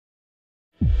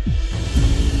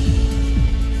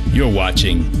You're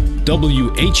watching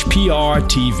WHPR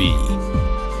TV.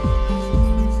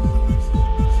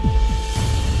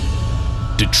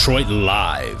 Detroit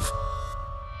Live.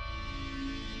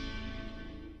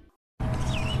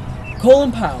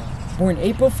 Colin Powell, born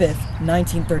April 5th,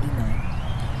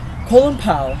 1939. Colin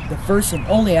Powell, the first and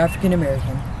only African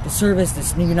American to serve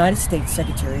as the United States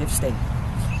Secretary of State.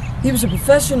 He was a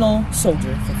professional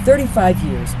soldier for 35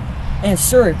 years and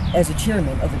served as a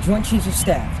chairman of the Joint Chiefs of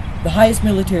Staff, the highest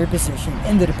military position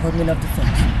in the Department of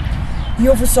Defense. He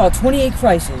oversaw 28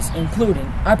 crises, including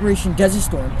Operation Desert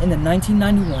Storm in the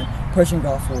 1991 Persian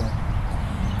Gulf War.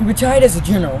 He retired as a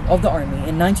general of the Army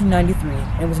in 1993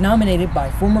 and was nominated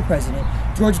by former President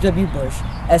George W. Bush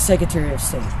as Secretary of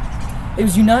State. It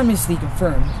was unanimously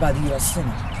confirmed by the U.S.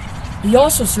 Senate. He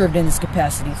also served in this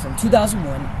capacity from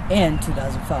 2001 and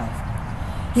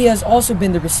 2005. He has also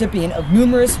been the recipient of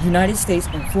numerous United States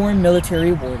and foreign military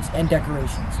awards and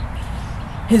decorations.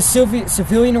 His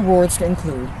civilian awards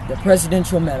include the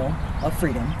Presidential Medal of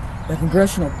Freedom, the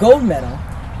Congressional Gold Medal,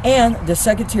 and the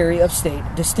Secretary of State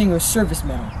Distinguished Service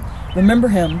Medal. Remember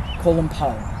him, Colin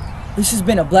Powell. This has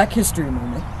been a Black History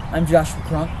Moment. I'm Joshua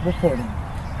Crunk reporting.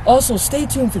 Also, stay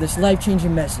tuned for this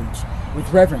life-changing message with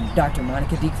Reverend Dr.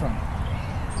 Monica D. Crunk.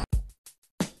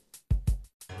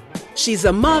 She's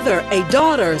a mother, a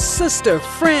daughter, sister,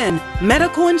 friend,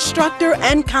 medical instructor,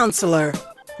 and counselor.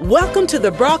 Welcome to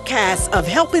the broadcast of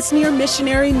Help Is Near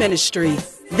Missionary Ministry.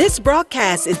 This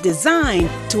broadcast is designed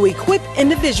to equip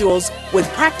individuals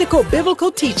with practical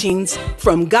biblical teachings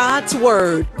from God's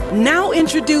Word. Now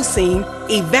introducing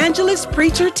evangelist,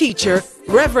 preacher, teacher,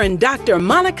 Reverend Dr.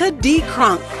 Monica D.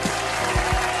 Crunk.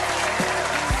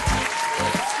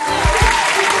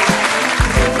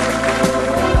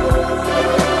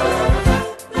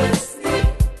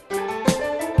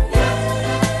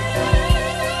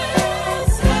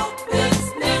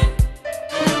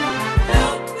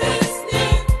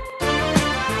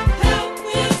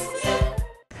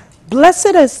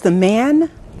 Blessed is the man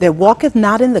that walketh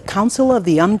not in the counsel of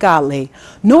the ungodly,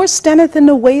 nor standeth in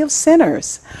the way of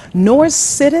sinners, nor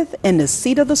sitteth in the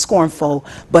seat of the scornful,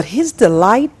 but his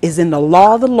delight is in the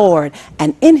law of the Lord,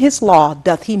 and in his law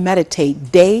doth he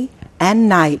meditate day and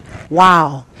night.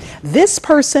 Wow. This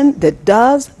person that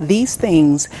does these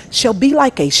things shall be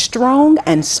like a strong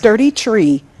and sturdy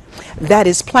tree that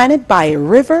is planted by a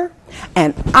river,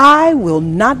 and I will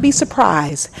not be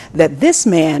surprised that this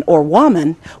man or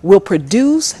woman will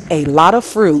produce a lot of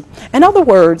fruit. In other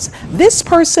words, this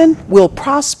person will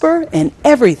prosper in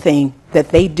everything that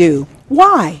they do.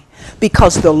 Why?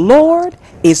 Because the Lord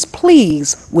is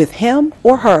pleased with him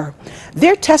or her.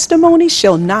 Their testimony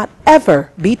shall not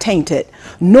ever be tainted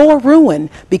nor ruined,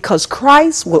 because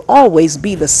Christ will always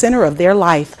be the center of their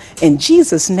life. In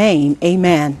Jesus' name,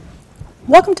 amen.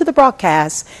 Welcome to the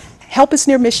broadcast. Help Is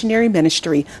Near Missionary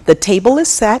Ministry. The table is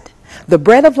set, the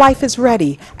bread of life is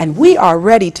ready, and we are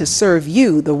ready to serve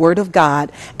you the Word of God.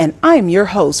 And I'm your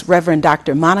host, Reverend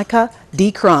Dr. Monica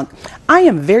D. Crunk. I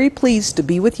am very pleased to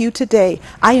be with you today.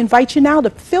 I invite you now to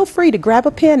feel free to grab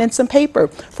a pen and some paper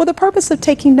for the purpose of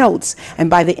taking notes. And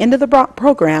by the end of the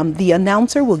program, the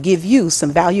announcer will give you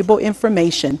some valuable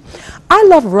information. I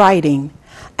love writing,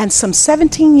 and some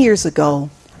 17 years ago,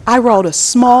 I wrote a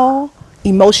small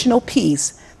emotional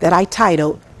piece that I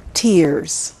titled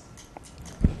Tears.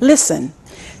 Listen,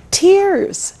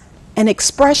 tears, an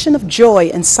expression of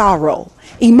joy and sorrow,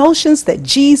 emotions that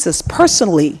Jesus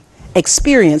personally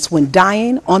experienced when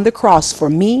dying on the cross for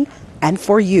me and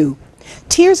for you.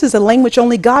 Tears is a language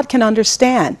only God can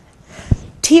understand.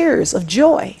 Tears of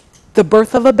joy, the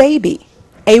birth of a baby,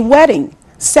 a wedding,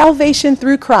 salvation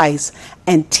through Christ,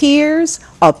 and tears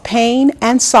of pain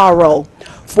and sorrow.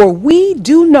 For we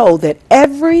do know that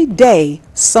every day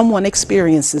someone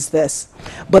experiences this.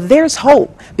 But there's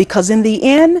hope, because in the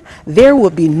end, there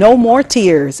will be no more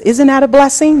tears. Isn't that a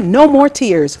blessing? No more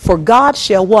tears. For God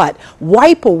shall what?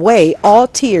 Wipe away all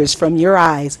tears from your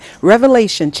eyes.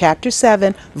 Revelation chapter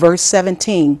 7, verse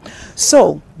 17.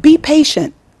 So be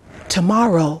patient.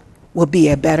 Tomorrow will be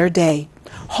a better day.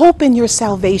 Hope in your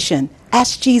salvation.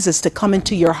 Ask Jesus to come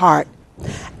into your heart.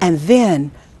 And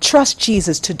then trust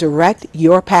Jesus to direct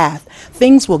your path.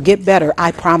 Things will get better,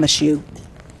 I promise you.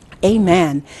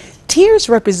 Amen. Tears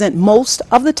represent most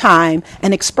of the time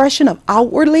an expression of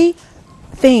outwardly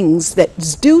things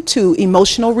that's due to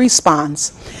emotional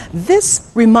response.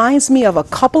 This reminds me of a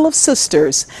couple of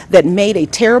sisters that made a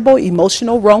terrible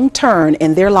emotional wrong turn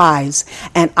in their lives,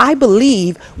 and I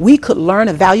believe we could learn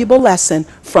a valuable lesson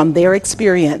from their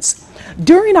experience.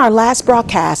 During our last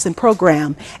broadcast and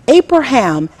program,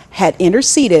 Abraham had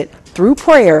interceded through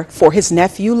prayer for his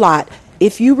nephew Lot.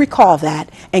 if you recall that,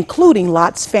 including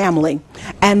Lot's family.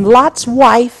 And Lot's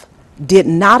wife did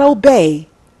not obey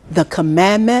the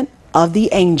commandment of the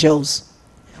angels.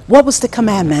 What was the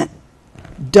commandment?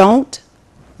 Don't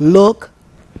look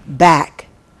back.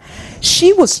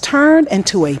 She was turned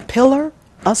into a pillar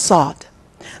of salt.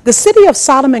 The city of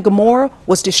Sodom and Gomorrah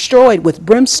was destroyed with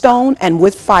brimstone and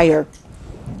with fire.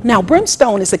 Now,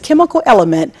 brimstone is a chemical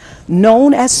element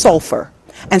known as sulfur.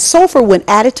 And sulfur, when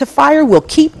added to fire, will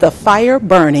keep the fire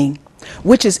burning,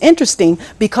 which is interesting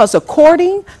because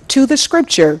according to the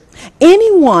scripture,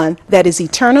 anyone that is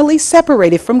eternally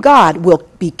separated from God will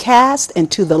be cast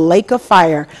into the lake of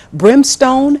fire,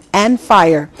 brimstone and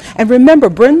fire. And remember,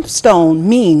 brimstone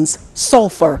means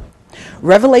sulfur.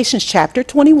 Revelation chapter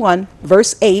 21,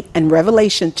 verse 8, and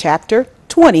Revelation chapter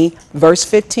 20, verse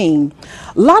 15.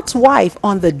 Lot's wife,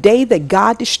 on the day that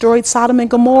God destroyed Sodom and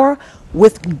Gomorrah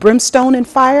with brimstone and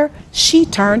fire, she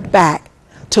turned back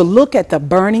to look at the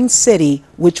burning city,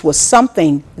 which was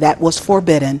something that was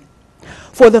forbidden.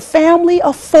 For the family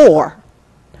of four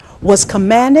was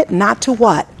commanded not to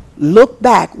what? Look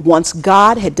back once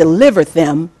God had delivered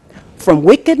them from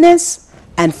wickedness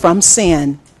and from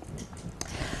sin.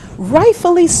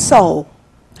 Rightfully so.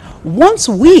 Once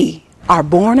we are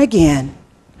born again,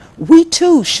 we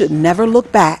too should never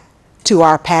look back to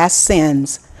our past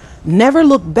sins. Never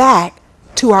look back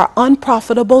to our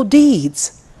unprofitable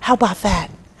deeds. How about that?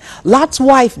 Lot's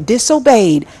wife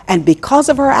disobeyed, and because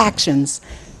of her actions,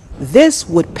 this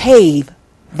would pave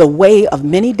the way of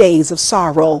many days of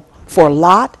sorrow for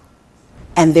Lot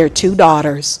and their two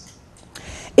daughters.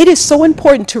 It is so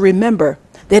important to remember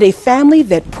that a family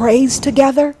that prays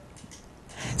together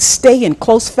stay in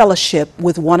close fellowship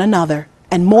with one another,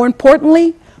 and more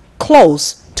importantly,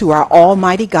 close to our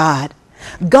Almighty God.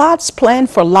 God's plan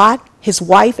for Lot, his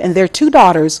wife, and their two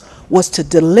daughters was to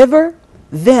deliver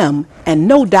them and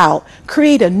no doubt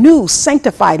create a new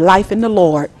sanctified life in the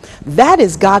Lord. That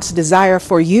is God's desire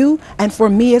for you and for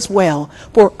me as well,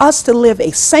 for us to live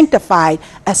a sanctified,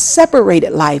 a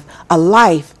separated life, a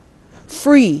life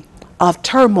free of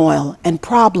turmoil and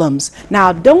problems.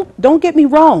 Now, don't get me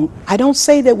wrong. I don't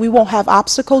say that we won't have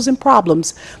obstacles and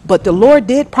problems, but the Lord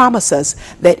did promise us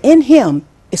that in Him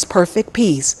is perfect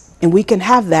peace, and we can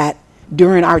have that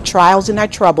during our trials and our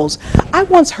troubles. I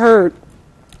once heard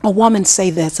a woman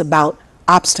say this about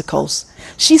obstacles.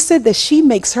 She said that she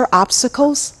makes her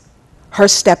obstacles her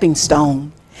stepping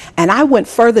stone. And I went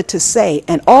further to say,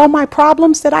 and all my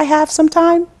problems that I have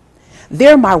sometime,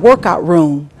 they're my workout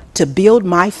room to build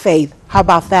my faith. How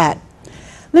about that?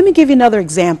 Let me give you another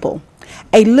example.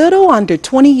 A little under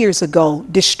 20 years ago,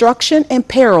 destruction and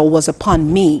peril was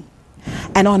upon me.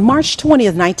 And on March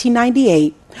 20th,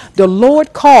 1998, the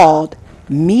Lord called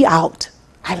me out.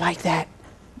 I like that.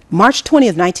 March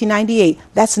 20th, 1998,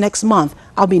 that's next month.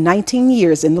 I'll be 19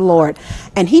 years in the Lord.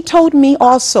 And He told me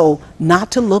also not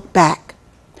to look back.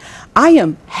 I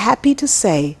am happy to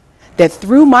say that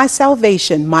through my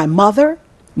salvation, my mother,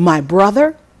 my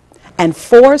brother, and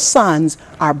 4 sons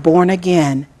are born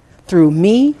again through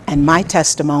me and my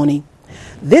testimony.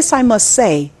 This, I must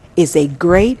say, is a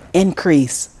great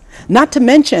increase. Not to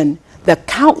mention the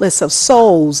countless of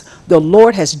souls the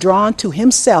Lord has drawn to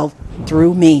Himself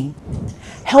through me.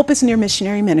 Help is near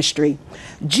Missionary Ministry.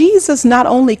 Jesus not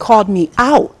only called me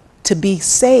out to be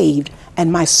saved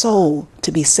and my soul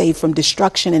to be saved from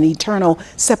destruction and eternal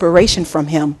separation from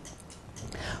Him,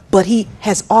 but He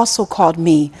has also called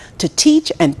me to teach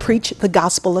and preach the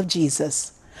gospel of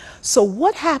Jesus. So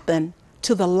what happened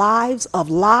to the lives of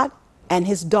Lot and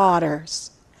his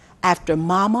daughters after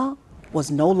Mama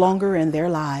was no longer in their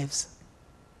lives?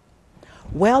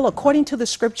 Well, according to the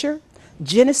scripture,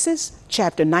 Genesis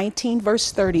chapter 19,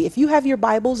 verse 30. If you have your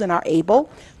Bibles and are able,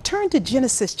 turn to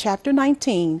Genesis chapter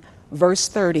 19, verse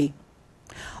 30.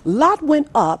 Lot went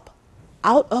up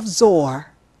out of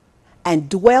Zoar and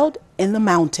dwelt in the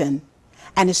mountain,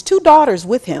 and his 2 daughters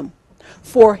with him.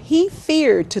 For he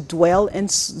feared to dwell in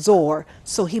Zoar,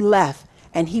 so he left,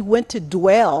 and he went to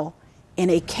dwell in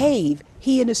a cave,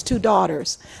 he and his 2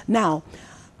 daughters. Now,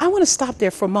 I want to stop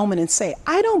there for a moment and say,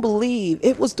 I don't believe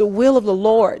it was the will of the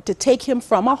Lord to take him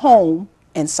from a home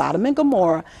in Sodom and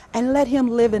Gomorrah and let him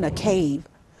live in a cave.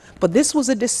 But this was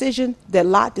a decision that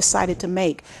Lot decided to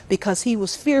make because he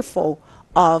was fearful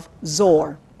of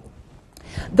Zoar.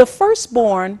 The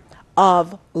firstborn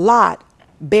of Lot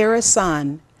bare a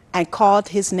son and called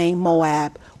his name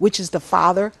Moab, which is the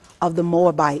father of the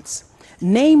Moabites.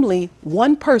 Namely,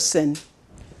 one person,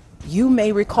 you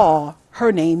may recall,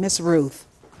 her name is Ruth.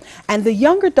 And the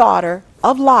younger daughter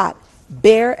of Lot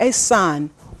bare a son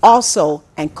also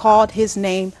and called his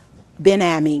name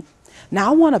Ben-Ammi.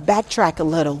 Now I want to backtrack a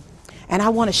little And I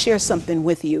want to share something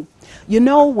with you. You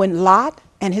know, when Lot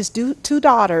and his two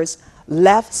daughters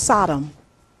left Sodom,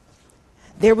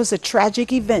 there was a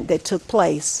tragic event that took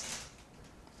place.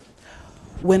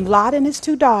 When Lot and his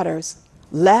two daughters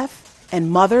left and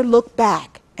mother looked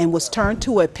back and was turned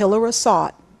to a pillar of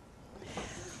salt,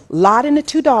 Lot and the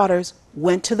two daughters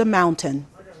went to the mountain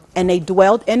and they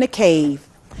dwelt in a cave.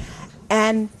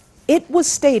 And it was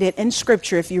stated in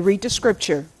scripture, if you read the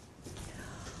scripture,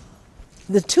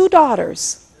 the two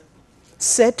daughters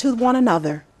said to one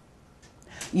another,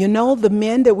 you know, the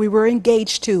men that we were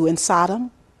engaged to in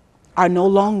Sodom are no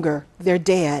longer, they're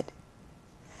dead.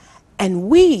 And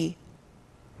we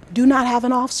do not have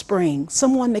an offspring,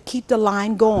 someone to keep the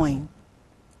line going.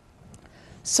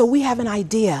 So we have an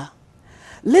idea.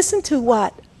 Listen to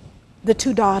what the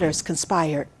two daughters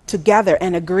conspired together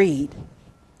and agreed.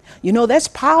 You know, that's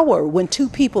power when two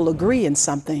people agree in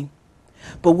something.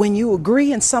 But when you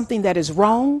agree in something that is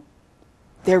wrong,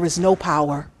 there is no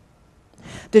power.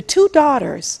 The two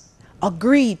daughters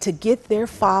agreed to get their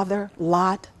father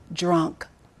Lot drunk,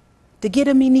 to get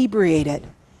him inebriated.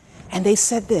 And they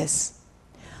said this,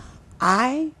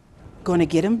 we're going to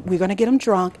get him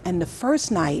drunk, and the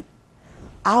first night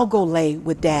I'll go lay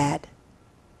with Dad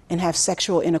and have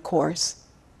sexual intercourse.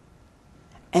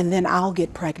 And then I'll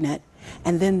get pregnant.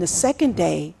 And then the second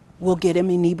day we'll get him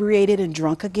inebriated and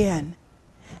drunk again.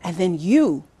 And then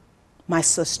you, my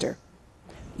sister,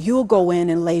 you'll go in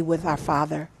and lay with our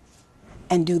father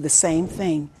and do the same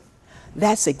thing.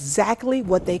 That's exactly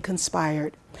what they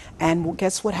conspired. And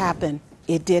guess what happened?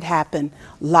 It did happen.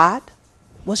 Lot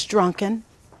was drunken,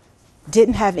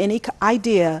 didn't have any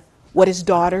idea what his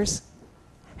daughters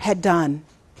had done.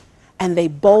 And they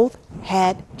both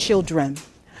had children.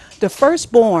 The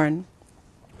firstborn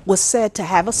was said to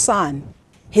have a son.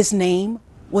 His name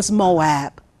was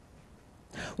Moab,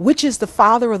 which is the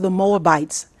father of the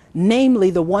Moabites, namely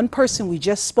the one person we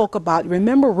just spoke about.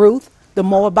 Remember Ruth, the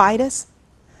Moabitess?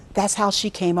 That's how she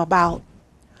came about,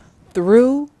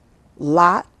 through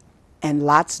Lot and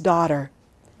Lot's daughter.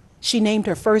 She named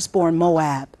her firstborn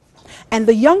Moab. And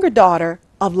the younger daughter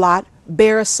of Lot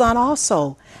bare a son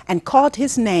also, and called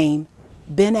his name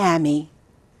Ben-Ammi,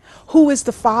 who is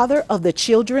the father of the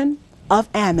children of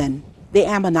Ammon, the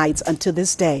Ammonites, unto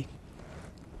this day.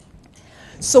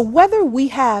 So whether we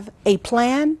have a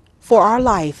plan for our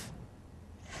life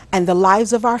and the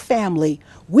lives of our family,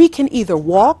 we can either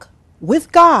walk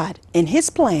with God in his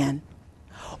plan,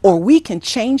 or we can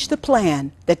change the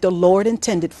plan that the Lord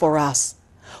intended for us.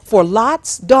 For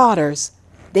Lot's daughters,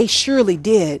 they surely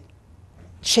did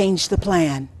change the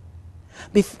plan,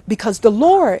 because the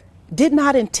Lord did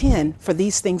not intend for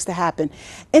these things to happen.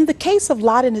 In the case of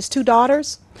Lot and his two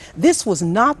daughters, this was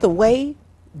not the way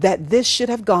that this should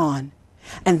have gone.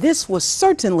 And this was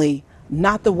certainly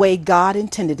not the way God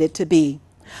intended it to be.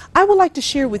 I would like to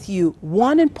share with you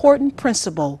one important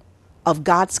principle of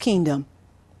God's kingdom.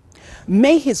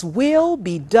 May his will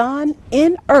be done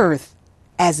in earth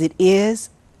as it is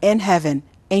in heaven.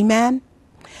 Amen.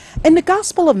 In the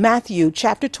Gospel of Matthew,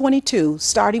 chapter 22,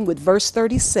 starting with verse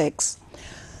 36,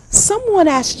 someone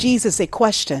asked Jesus a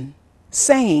question,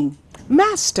 saying,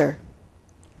 Master,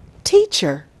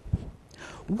 Teacher,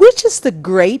 which is the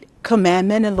great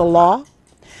commandment in the law?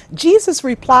 Jesus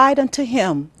replied unto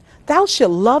him, Thou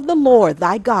shalt love the Lord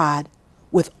thy God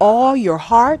with all your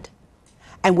heart,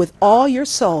 and with all your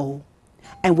soul,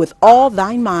 and with all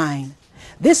thy mind.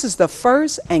 This is the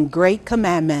first and great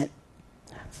commandment.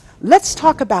 Let's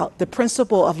talk about the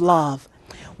principle of love.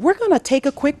 We're going to take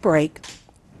a quick break,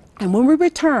 and when we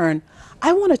return,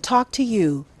 I want to talk to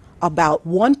you about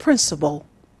one principle,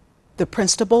 the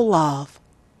principle of love.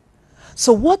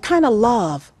 So what kind of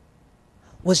love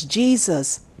was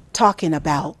Jesus talking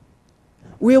about?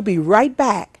 We'll be right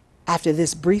back after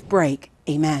this brief break.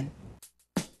 Amen.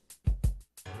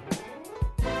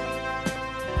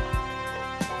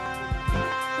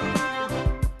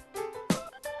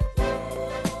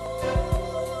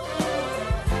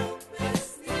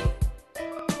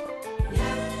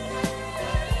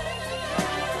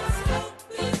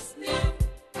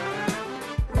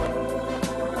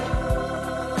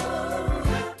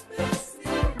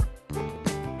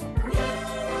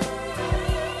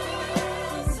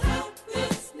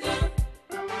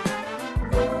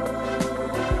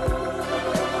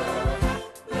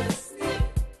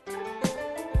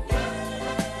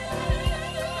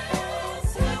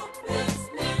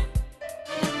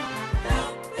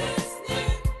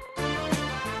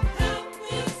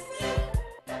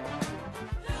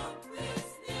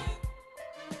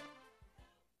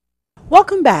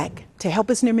 Welcome back to Help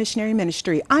Us Near Missionary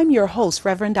Ministry. I'm your host,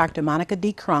 Reverend Dr. Monica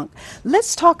D. Crunk.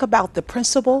 Let's talk about the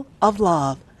principle of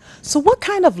love. So what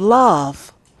kind of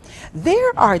love?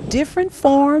 There are different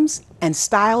forms and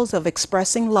styles of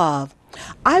expressing love.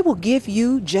 I will give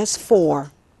you just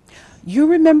four. You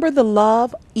remember the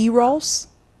love eros,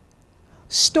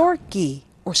 storge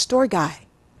or storgai,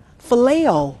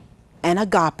 phileo, and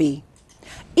agape.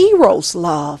 Eros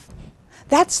love,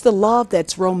 that's the love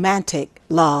that's romantic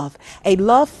love, a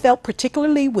love felt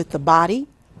particularly with the body,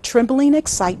 trembling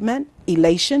excitement,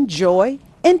 elation, joy,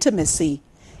 intimacy.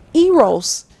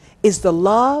 Eros is the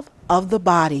love of the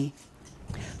body.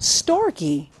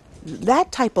 Storge,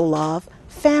 that type of love,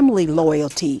 family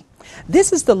loyalty.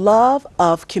 This is the love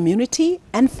of community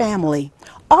and family,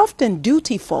 often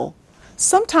dutiful,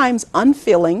 sometimes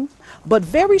unfeeling, but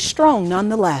very strong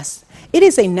nonetheless. It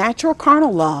is a natural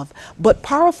carnal love, but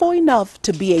powerful enough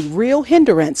to be a real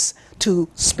hindrance to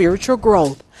spiritual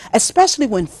growth, especially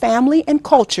when family and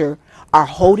culture are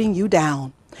holding you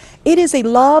down. It is a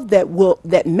love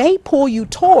that may pull you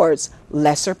towards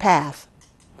lesser path.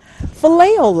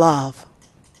 Phileo love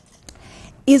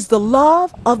is the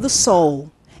love of the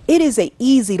soul. It is an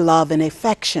easy love and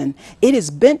affection. It is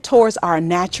bent towards our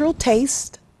natural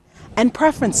taste and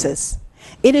preferences.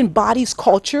 It embodies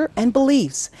culture and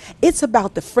beliefs. It's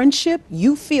about the friendship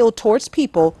you feel towards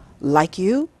people like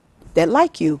you, that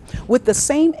like you, with the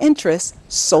same interests,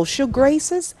 social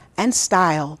graces, and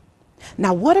style.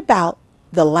 Now, what about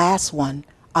the last one?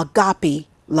 Agape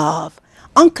love,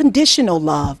 unconditional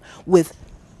love with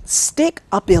stick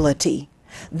ability.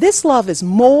 This love is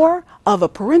more of a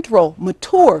parental,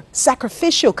 mature,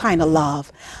 sacrificial kind of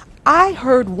love. I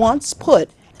heard once put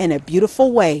in a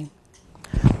beautiful way,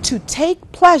 to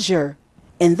take pleasure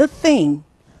in the thing,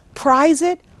 prize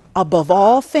it above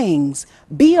all things,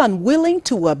 be unwilling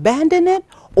to abandon it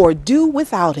or do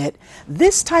without it.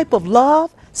 This type of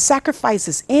love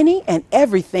sacrifices any and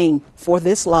everything for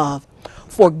this love.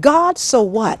 For God so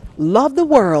what? Loved the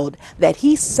world that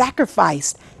he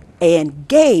sacrificed and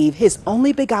gave his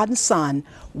only begotten son.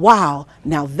 Wow,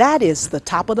 now that is the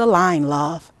top of the line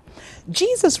love.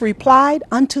 Jesus replied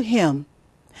unto him,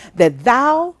 that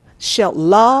thou shalt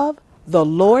love the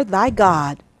Lord thy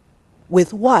God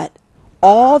with what?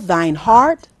 All thine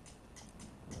heart,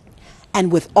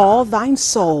 and with all thine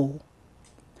soul,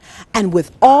 and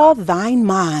with all thine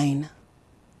mind.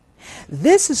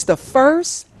 This is the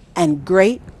first and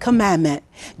great commandment.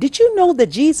 Did you know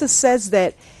that Jesus says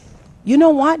that, you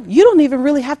know what? You don't even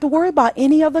really have to worry about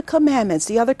any other commandments,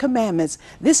 the other commandments.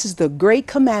 This is the great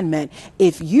commandment.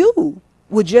 If you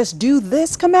would just do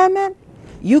this commandment,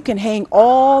 you can hang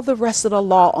all the rest of the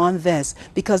law on this,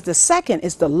 because the second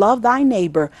is to love thy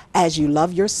neighbor as you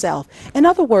love yourself. In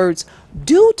other words,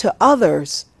 do to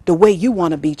others the way you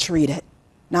want to be treated.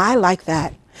 Now, I like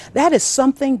that. That is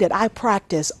something that I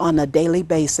practice on a daily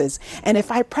basis. And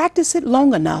if I practice it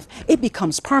long enough, it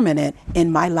becomes permanent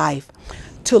in my life.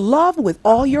 To love with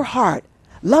all your heart,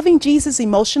 loving Jesus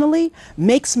emotionally,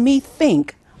 makes me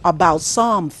think about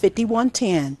Psalm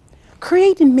 51:10.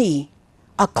 Create in me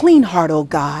a clean heart, O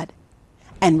God,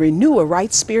 and renew a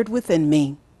right spirit within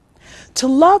me. To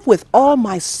love with all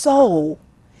my soul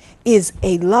is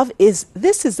a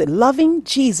loving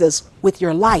Jesus with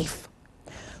your life.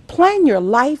 Plan your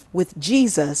life with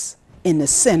Jesus in the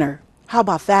center. How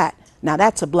about that? Now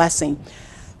that's a blessing.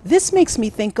 This makes me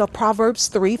think of Proverbs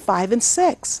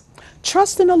 3:5-6.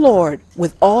 Trust in the Lord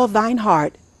with all thine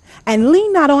heart, and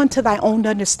lean not on to thy own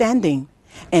understanding.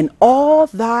 In all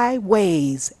thy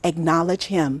ways acknowledge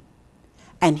him,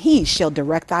 and he shall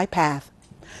direct thy path.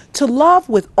 To love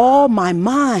with all my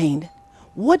mind.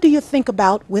 What do you think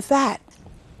about with that?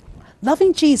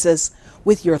 Loving Jesus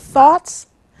with your thoughts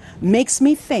makes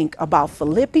me think about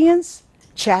Philippians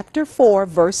chapter 4,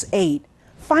 verse 8.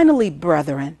 Finally,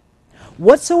 brethren,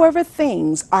 whatsoever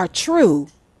things are true,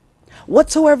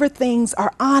 whatsoever things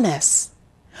are honest,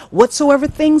 whatsoever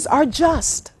things are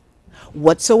just,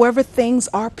 whatsoever things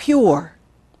are pure,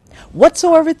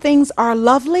 whatsoever things are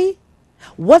lovely,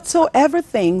 whatsoever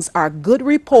things are good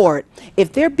report,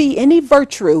 if there be any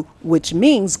virtue, which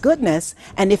means goodness,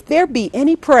 and if there be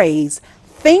any praise,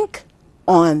 think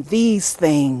on these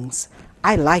things.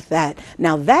 I like that.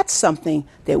 Now that's something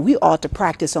that we ought to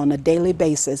practice on a daily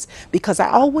basis, because I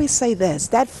always say this,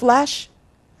 that flesh,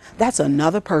 that's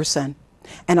another person.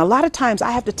 And a lot of times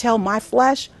I have to tell my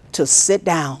flesh to sit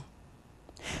down.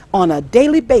 On a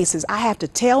daily basis, I have to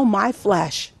tell my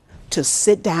flesh to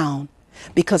sit down,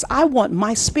 because I want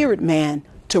my spirit man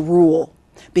to rule,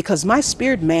 because my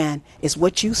spirit man is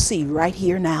what you see right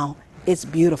here now. It's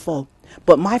beautiful.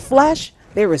 But my flesh,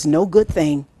 there is no good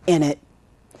thing in it.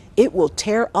 It will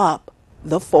tear up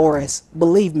the forest.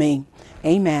 Believe me.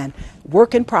 Amen.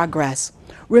 Work in progress.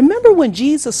 Remember when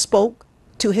Jesus spoke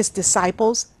to his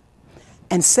disciples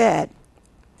and said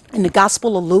in the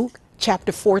Gospel of Luke,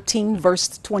 chapter 14,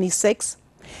 verse 26,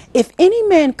 if any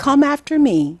man come after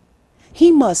me,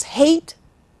 he must hate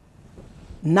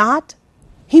not,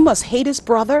 he must hate his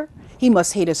brother, he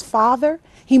must hate his father,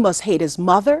 he must hate his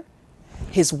mother,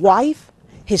 his wife,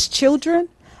 his children,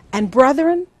 and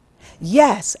brethren,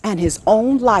 yes, and his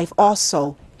own life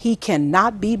also. He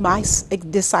cannot be my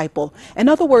disciple. In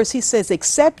other words, he says,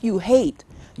 except you hate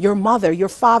your mother, your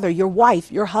father, your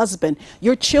wife, your husband,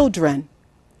 your children,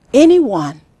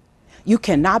 anyone, you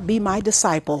cannot be my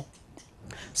disciple.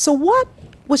 So what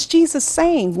was Jesus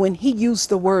saying when he used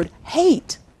the word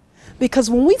hate? Because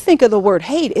when we think of the word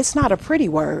hate, it's not a pretty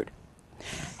word.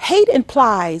 Hate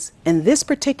implies, in this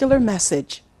particular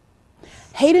message,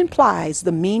 hate implies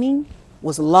the meaning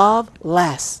was love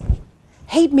less.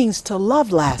 Hate means to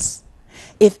love less.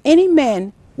 If any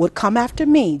man would come after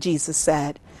me, Jesus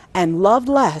said, and love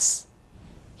less,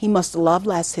 he must love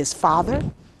less his father,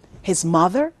 his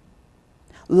mother,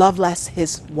 love less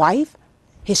his wife,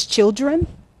 his children,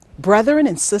 brethren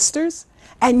and sisters,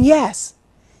 and yes,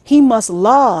 he must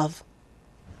love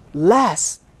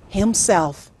less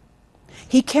himself.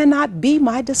 He cannot be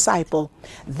my disciple.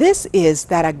 This is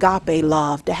that agape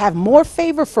love, to have more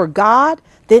favor for God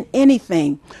than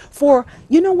anything. For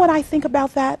you know what I think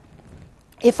about that?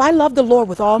 If I love the Lord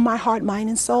with all my heart, mind,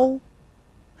 and soul,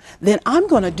 then I'm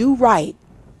going to do right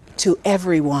to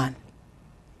everyone.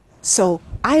 So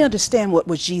I understand what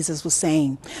Jesus was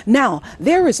saying. Now,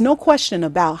 there is no question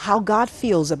about how God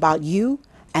feels about you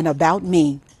and about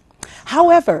me.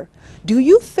 However, do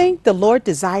you think the Lord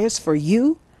desires for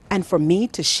you and for me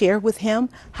to share with him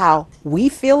how we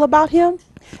feel about him?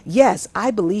 Yes,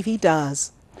 I believe he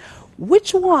does.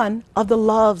 Which one of the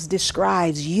loves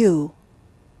describes you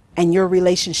and your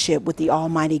relationship with the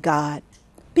Almighty God?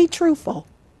 Be truthful.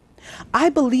 I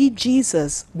believe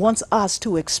Jesus wants us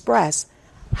to express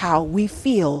how we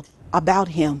feel about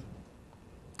him.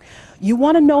 You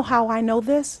want to know how I know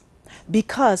this?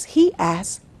 Because he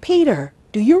asked Peter,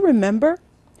 do you remember?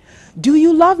 Do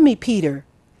you love me, Peter,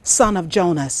 son of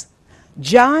Jonas?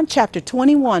 John chapter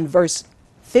 21, verse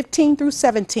 15 through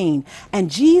 17. And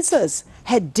Jesus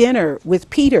had dinner with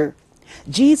Peter.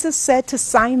 Jesus said to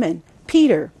Simon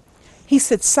Peter, he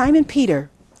said, Simon Peter,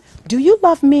 do you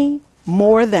love me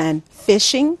more than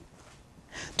fishing?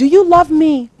 Do you love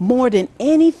me more than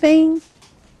anything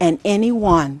and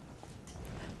anyone?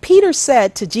 Peter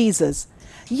said to Jesus,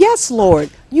 yes, Lord,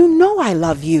 you know I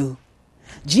love you.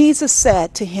 Jesus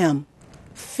said to him,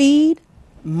 feed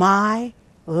my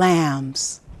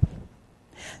lambs.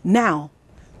 Now,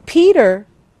 Jesus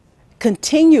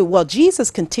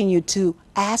continued to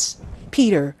ask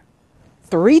Peter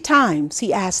 3 times.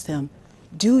 He asked him,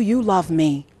 do you love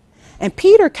me? And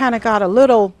Peter kind of got a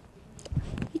little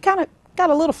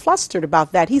flustered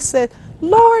about that. He said,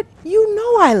 Lord, you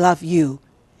know I love you.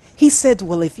 He said,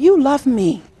 well, if you love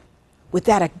me with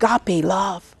that agape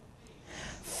love,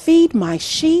 feed my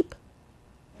sheep,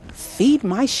 feed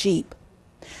my sheep.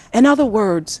 In other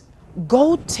words,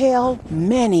 go tell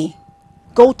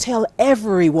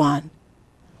everyone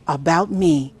about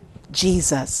me,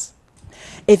 Jesus.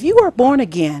 If you are born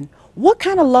again, what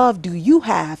kind of love do you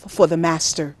have for the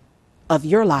master of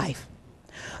your life?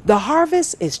 The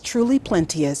harvest is truly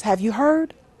plenteous, have you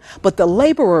heard? But the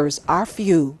laborers are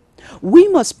few. We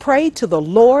must pray to the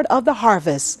Lord of the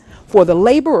harvest for the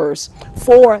laborers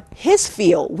for his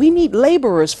field. We need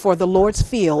laborers for the Lord's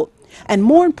field. And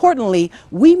more importantly,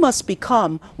 we must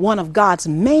become one of God's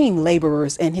main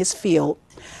laborers in his field.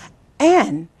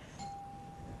 And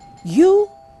you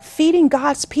feeding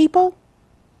God's people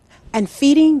and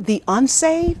feeding the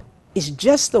unsaved is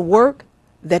just the work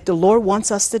that the Lord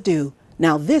wants us to do.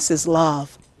 Now, this is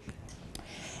love.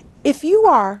 If you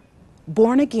are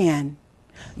born again,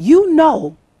 you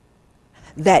know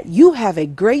that you have a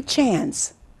great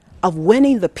chance of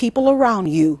winning the people around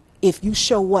you if you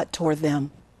show what toward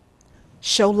them?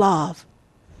 Show love,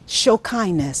 show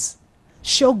kindness,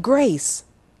 show grace.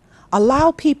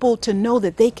 Allow people to know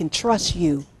that they can trust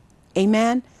you.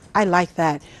 Amen. I like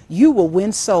that. You will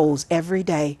win souls every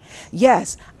day.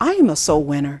 Yes, I am a soul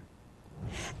winner.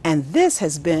 And this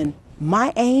has been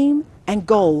my aim and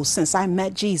goal since I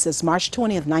met Jesus March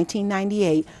 20th,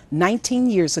 1998, 19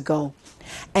 years ago.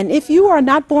 And if you are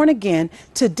not born again,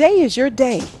 today is your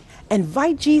day.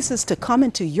 Invite Jesus to come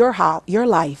into your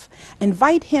life.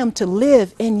 Invite him to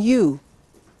live in you.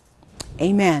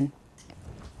 Amen.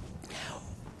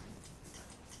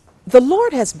 The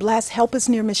Lord has blessed Help Us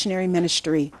Near Missionary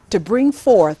Ministry to bring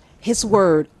forth his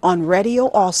word on radio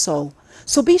also.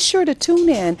 So be sure to tune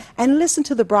in and listen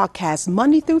to the broadcast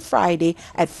Monday through Friday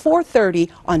at 4:30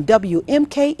 on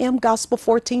WMKM Gospel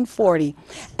 1440.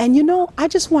 And you know, I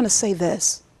just want to say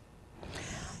this.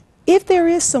 If there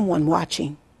is someone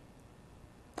watching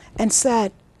and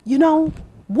said, you know,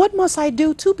 what must I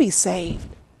do to be saved?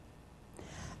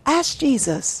 Ask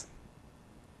Jesus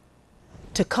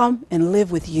to come and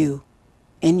live with you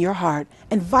in your heart.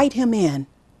 Invite him in.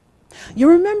 You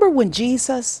remember when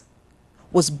Jesus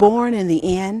was born in the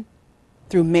inn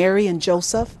through Mary and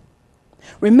Joseph?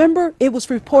 Remember, it was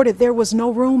reported there was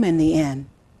no room in the inn.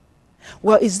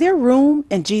 Well, is there room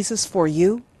in Jesus for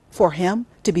you, for him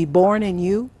to be born in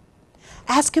you?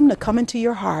 Ask him to come into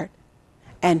your heart,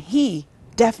 and he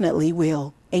definitely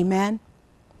will. Amen.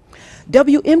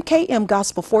 WMKM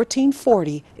Gospel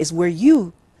 1440 is where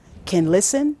you can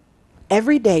listen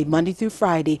every day, Monday through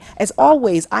Friday. As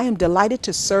always, I am delighted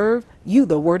to serve you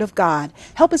the Word of God.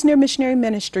 Help Us Near Missionary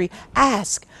Ministry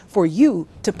ask for you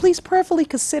to please prayerfully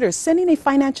consider sending a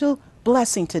financial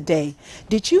blessing today.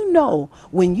 Did you know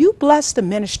when you bless the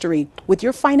ministry with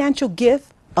your financial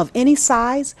gift of any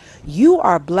size, you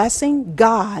are blessing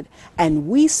God, and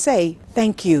we say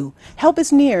thank you. Help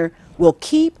Us Near will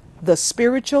keep the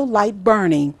spiritual light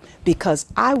burning because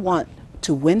I want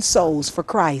to win souls for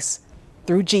Christ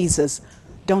through Jesus.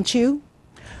 Don't you?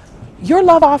 Your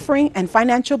love offering and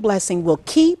financial blessing will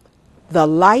keep the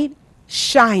light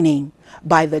shining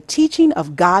by the teaching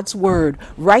of God's word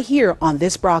right here on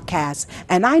this broadcast.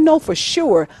 And I know for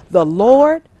sure the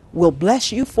Lord will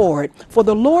bless you for it. For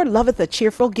the Lord loveth a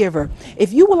cheerful giver.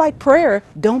 If you would like prayer,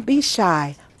 don't be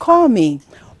shy. Call me.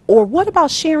 Or what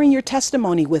about sharing your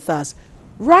testimony with us?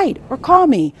 Write or call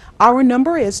me. Our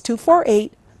number is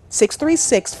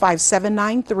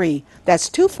 248-636-5793. That's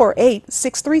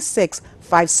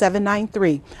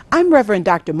 248-636-5793. I'm Reverend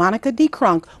Dr. Monica D.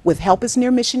 Crunk with Help Us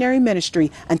Near Missionary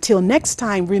Ministry. Until next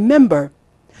time, remember,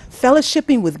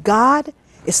 fellowshipping with God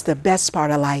is the best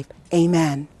part of life.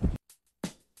 Amen.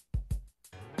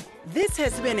 This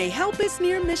has been a Help Us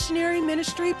Near Missionary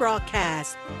Ministry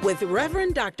broadcast with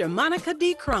Reverend Dr. Monica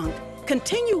D. Crunk.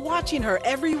 Continue watching her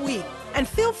every week and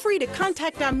feel free to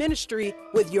contact our ministry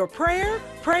with your prayer,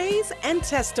 praise, and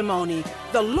testimony.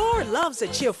 The Lord loves a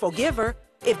cheerful giver.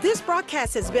 If this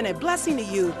broadcast has been a blessing to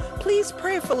you, please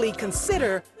prayerfully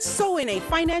consider sowing a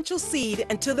financial seed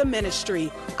into the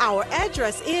ministry. Our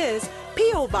address is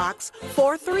P.O. Box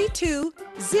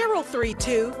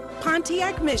 432-032,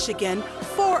 Pontiac, Michigan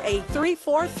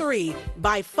 48343.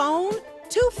 By phone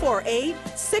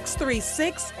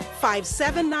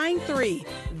 248-636-5793.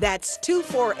 That's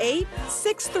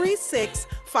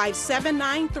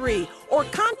 248-636-5793. Or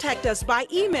contact us by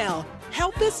email,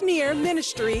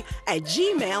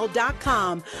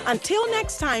 helpusnearministry@gmail.com. Until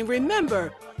next time,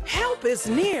 remember, help is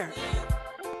near.